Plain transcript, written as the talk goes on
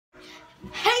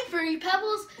Hey Fruity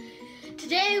Pebbles!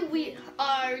 Today we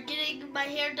are getting my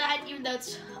hair dyed, even though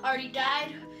it's already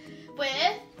dyed,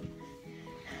 with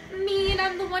me, and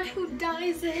I'm the one who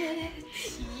dyes it.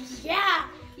 Yeah!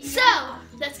 So,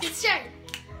 let's get started.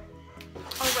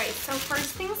 Alright, so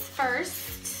first things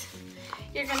first,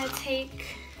 you're gonna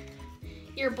take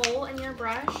your bowl and your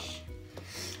brush,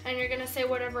 and you're gonna say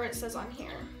whatever it says on here.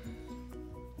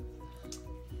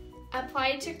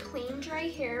 Apply to clean, dry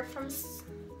hair from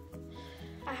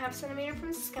a ½ centimeter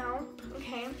from scalp.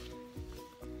 Okay.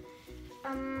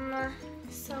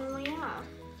 So yeah,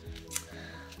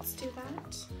 let's do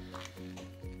that.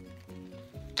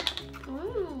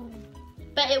 Ooh.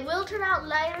 But it will turn out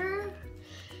lighter.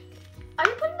 Are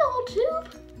you putting the whole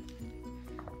tube?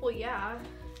 Well, yeah.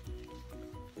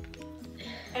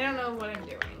 I don't know what I'm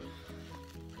doing.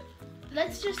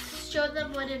 Let's just show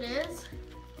them what it is.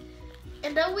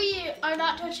 And then we are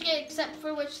not touching it except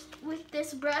for with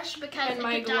this brush because And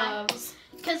my gloves.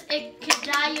 Because it could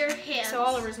dye your hands. So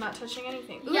Oliver's not touching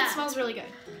anything. Ooh, Yeah. It smells really good.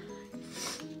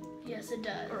 Yes, it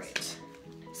does. All right.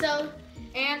 So,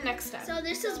 and next step. So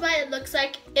this is what it looks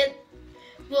like. It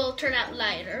will turn out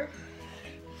lighter.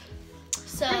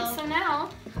 So, Alright, so now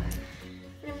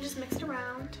we're gonna just mix it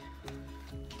around,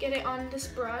 get it on this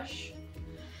brush,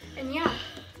 and yeah,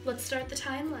 let's start the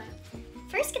time lapse.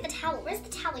 First, get the towel. Where's the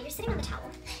towel? You're sitting on the towel.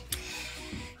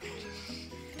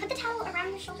 Put the towel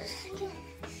around your shoulders.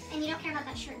 And you don't care about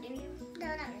that shirt, do you? No,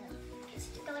 not really.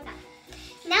 Just go like that.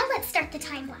 Now let's start the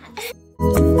time lapse.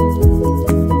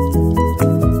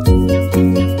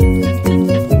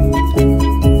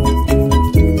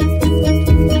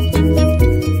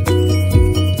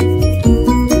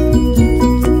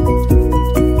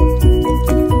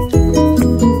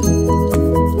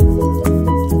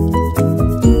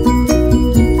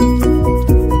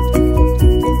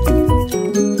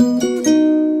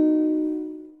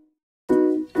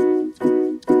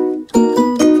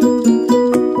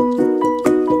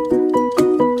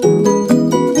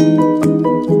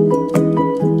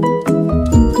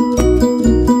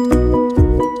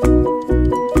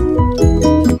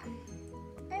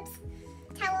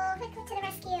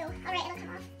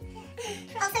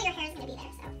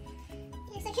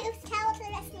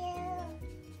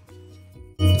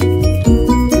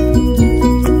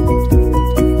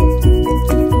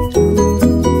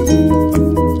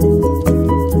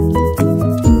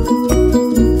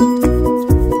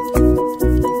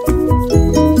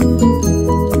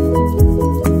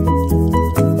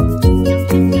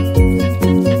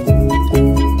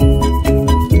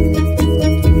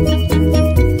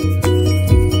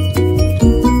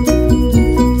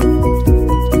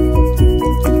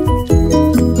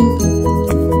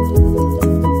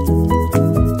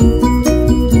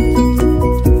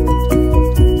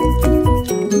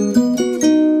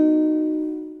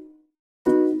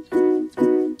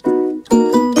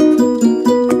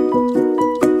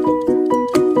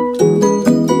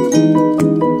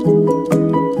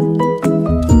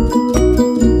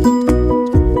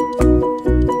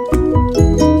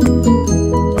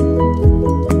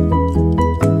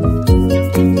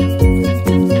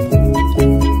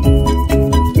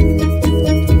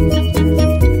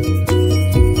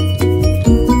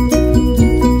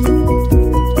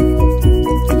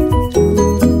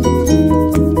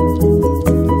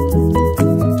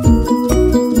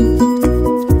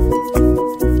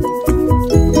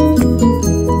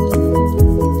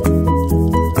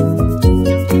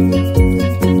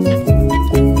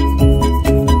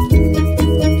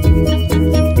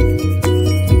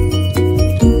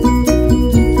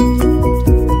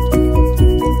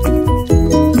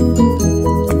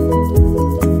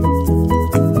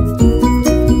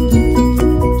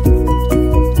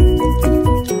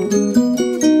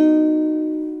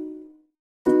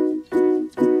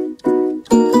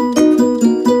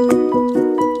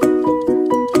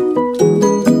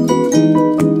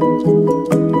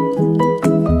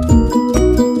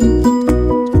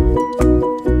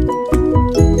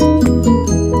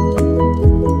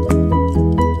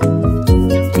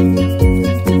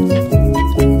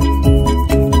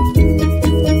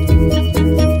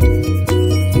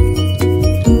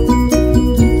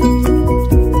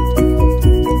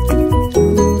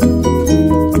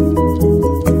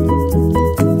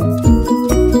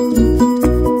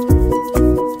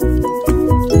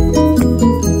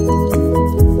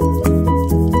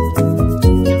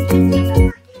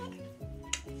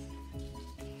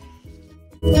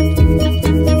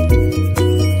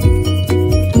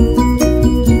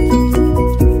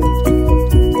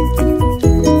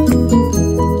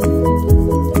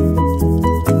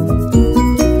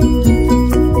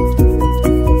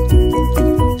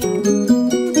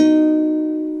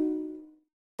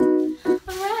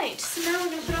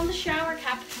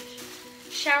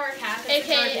 shower cap.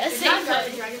 AKA a It's not Safeway.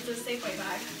 garbage bag, it's a Safeway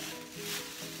bag.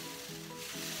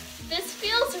 This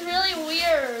feels really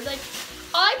weird. Like,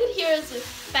 all I could hear is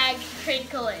a bag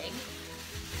crinkling.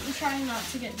 I'm trying not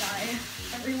to get dye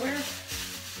everywhere.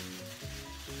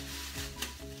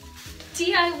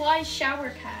 DIY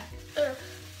shower cap. Ugh.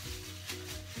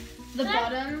 The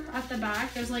bottom at the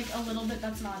back, there's like a little bit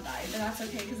that's not dyed, but that's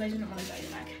okay because I didn't want to dye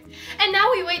your neck. And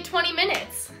now we wait 20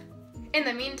 minutes. In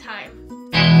the meantime.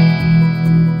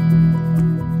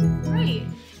 Great.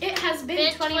 It has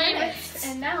been 20 minutes.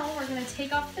 And now we're going to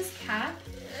take off this cap.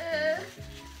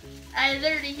 I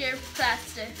literally hear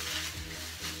plastic.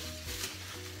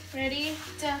 Ready?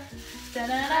 Da, da,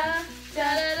 da, da, da,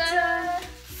 da, da, da.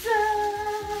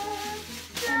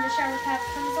 And the shower cap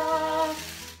comes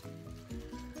off.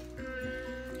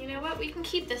 You know what? We can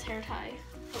keep this hair tie,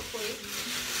 hopefully.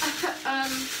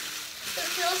 It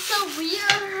feels so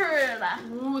weird.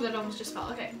 Ooh, that almost just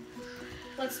fell. Okay.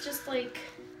 Let's just like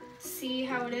see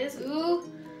how it is. Ooh,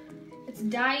 it's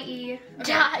dye-y. Okay.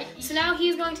 Dye. So now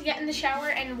he's going to get in the shower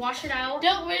and wash it out.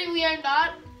 Don't worry, we are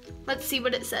not. Let's see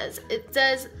what it says. It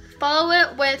says follow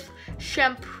it with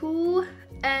shampoo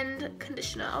and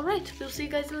conditioner. All right, we'll see you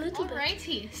guys in a little bit.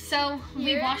 Alrighty. So we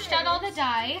Here washed it out all is. the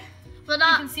dye. But You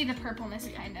not can see the purpleness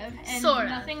kind of, and Sorta.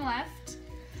 nothing left.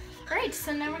 Great.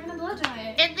 So now we're gonna blow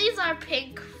dry it and these are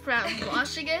pink from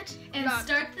washing it. and not-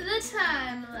 start the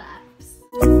time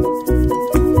lapse.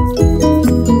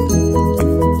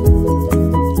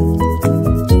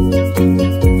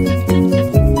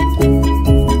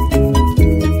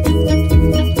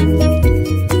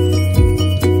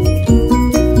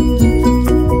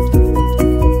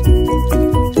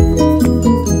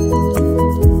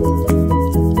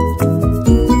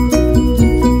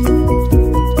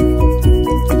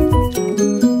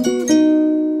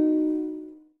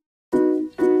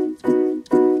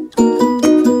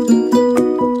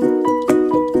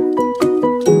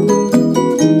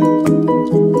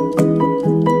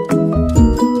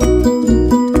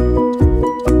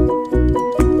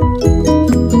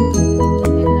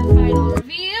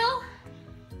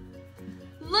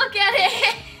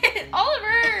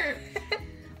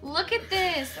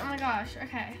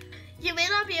 Okay. You may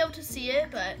not be able to see it,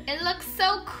 but It looks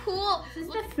so cool. This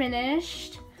is the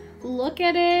finished. Look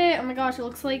at it. Oh my gosh, it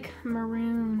looks like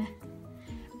maroon.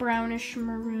 Brownish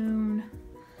maroon.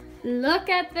 Look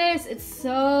at this. It's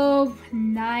so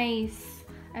nice.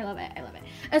 I love it. I love it.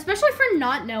 Especially for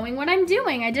not knowing what I'm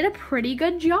doing. I did a pretty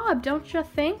good job, don't you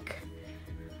think?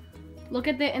 Look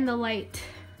at it in the light.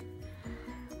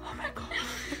 Oh my god.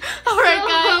 all right,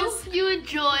 guys. Hope you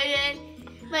enjoyed it.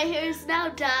 My hair is now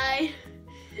dyed.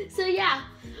 So yeah,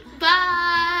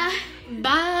 bye.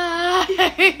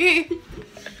 Bye.